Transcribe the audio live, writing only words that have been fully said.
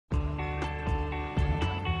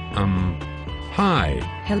Hi.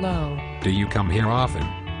 Hello. Do you come here often?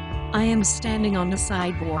 I am standing on the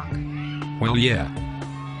sidewalk. Well, yeah.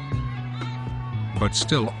 But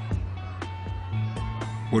still.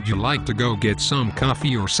 Would you like to go get some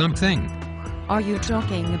coffee or something? Are you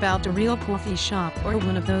talking about a real coffee shop or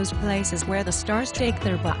one of those places where the stars take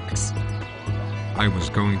their bucks? I was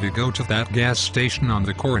going to go to that gas station on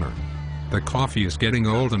the corner. The coffee is getting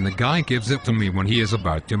old and the guy gives it to me when he is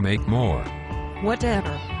about to make more.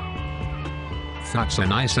 Whatever. That's a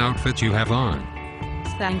nice outfit you have on.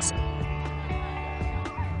 Thanks.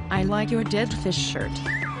 I like your dead fish shirt.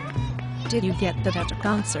 Did you get that at a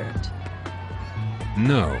concert?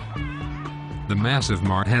 No. The Massive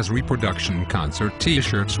Mart has reproduction concert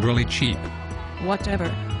t-shirts really cheap.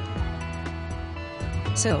 Whatever.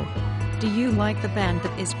 So, do you like the band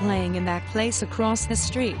that is playing in that place across the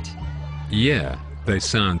street? Yeah, they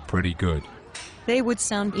sound pretty good. They would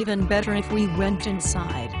sound even better if we went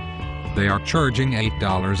inside. They are charging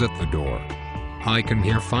 $8 at the door. I can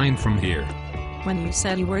hear fine from here. When you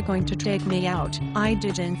said you were going to take me out, I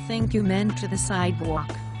didn't think you meant to the sidewalk.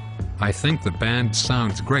 I think the band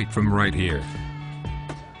sounds great from right here.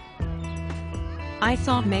 I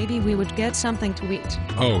thought maybe we would get something to eat.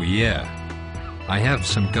 Oh yeah. I have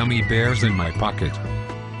some gummy bears in my pocket.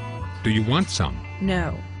 Do you want some?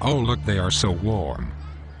 No. Oh look, they are so warm.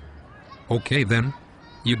 Okay then.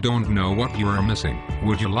 You don't know what you are missing.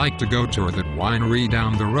 Would you like to go to that winery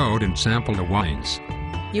down the road and sample the wines?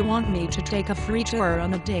 You want me to take a free tour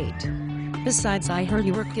on a date? Besides, I heard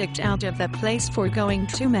you were kicked out of that place for going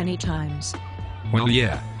too many times. Well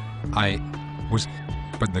yeah. I was,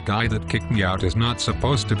 but the guy that kicked me out is not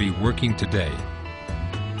supposed to be working today.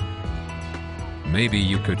 Maybe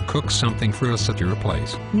you could cook something for us at your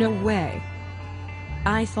place. No way.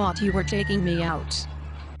 I thought you were taking me out.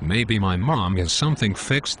 Maybe my mom has something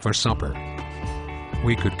fixed for supper.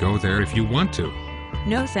 We could go there if you want to.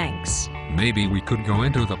 No thanks. Maybe we could go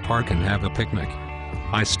into the park and have a picnic.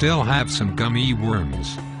 I still have some gummy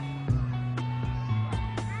worms.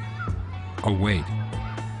 Oh wait.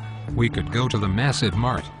 We could go to the Massive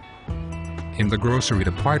Mart. In the grocery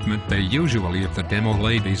department they usually have the demo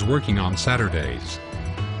ladies working on Saturdays.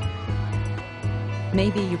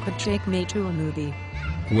 Maybe you could take me to a movie.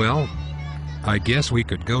 Well, I guess we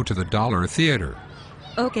could go to the Dollar Theater.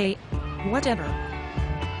 Okay, whatever.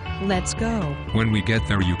 Let's go. When we get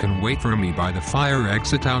there you can wait for me by the fire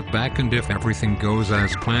exit out back, and if everything goes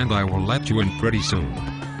as planned I will let you in pretty soon.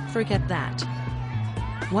 Forget that.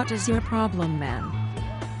 What is your problem, man?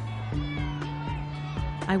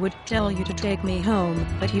 I would tell you to take me home,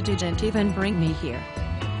 but you didn't even bring me here.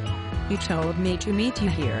 You told me to meet you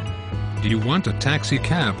here. Do you want a taxi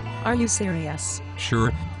cab? Are you serious?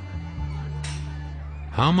 Sure.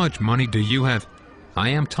 How much money do you have? I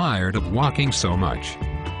am tired of walking so much.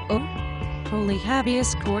 Oh? Holy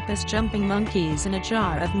habeas corpus jumping monkeys in a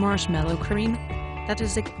jar of marshmallow cream? That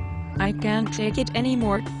is I can't take it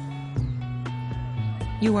anymore.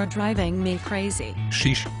 You are driving me crazy.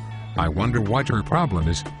 Sheesh. I wonder what your problem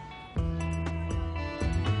is.